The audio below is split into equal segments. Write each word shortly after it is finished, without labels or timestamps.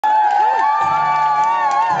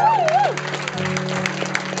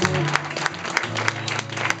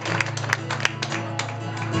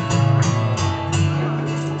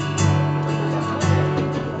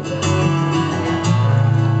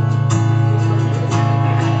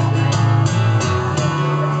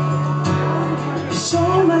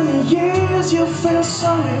feel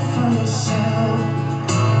sorry for yourself.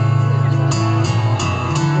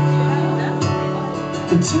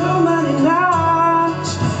 And too many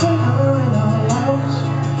nights to figure it all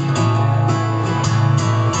out.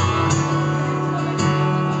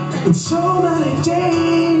 And so many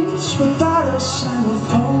days without a sign of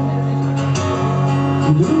hope,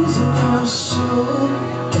 losing our soul.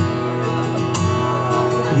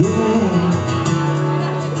 Yeah.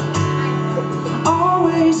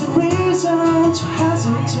 Always a reason to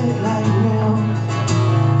hesitate like now.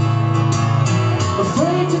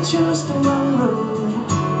 Afraid to choose the wrong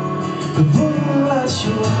road, it wouldn't let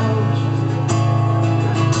you out.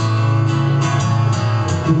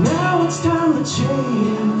 But now it's time to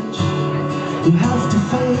change. You have to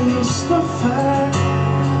face the fact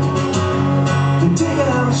and dig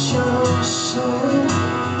out your soul.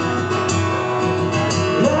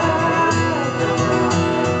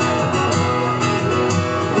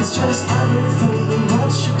 It's just everything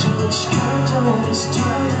that you touch can't always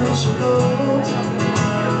turn into gold.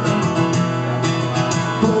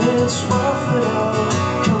 But it's worth it all.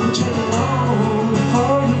 Come take it on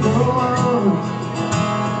before you go on.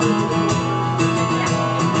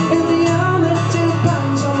 In the end it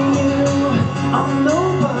depends on you, on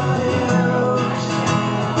nobody else.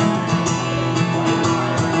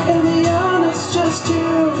 In the end it's just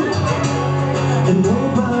you and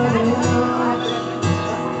nobody else.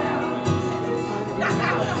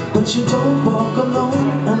 But you don't walk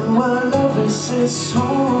alone, and where love is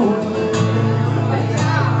home.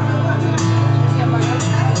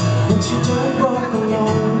 But you don't walk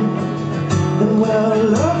alone, and where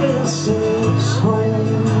love is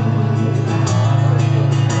home.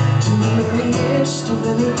 Too many years, too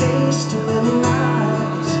many days, too many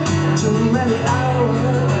nights, too many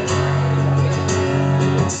hours.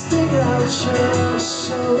 Stick out your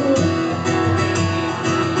soul.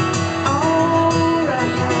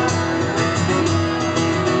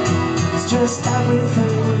 Just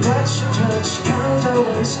everything that you touch can't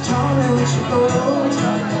always turn into gold.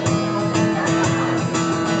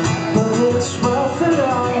 But it's worth it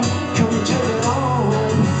all. Come take it on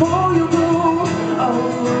before you go.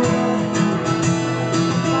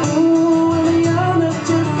 Ooh, in the end it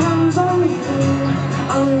depends on you,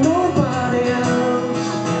 on nobody else.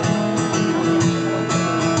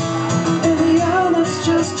 In the end it's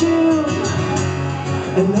just you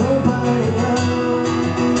and nobody else.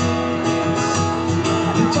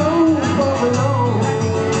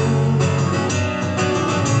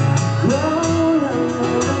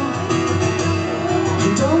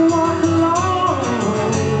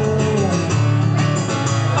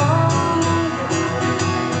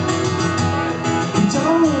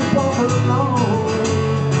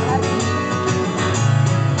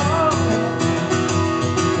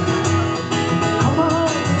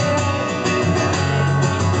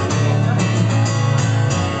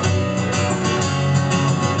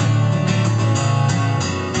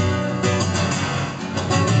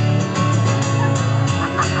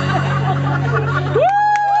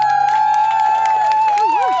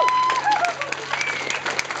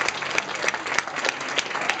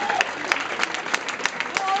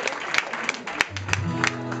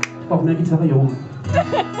 Auch mehr Gitarre, Junge.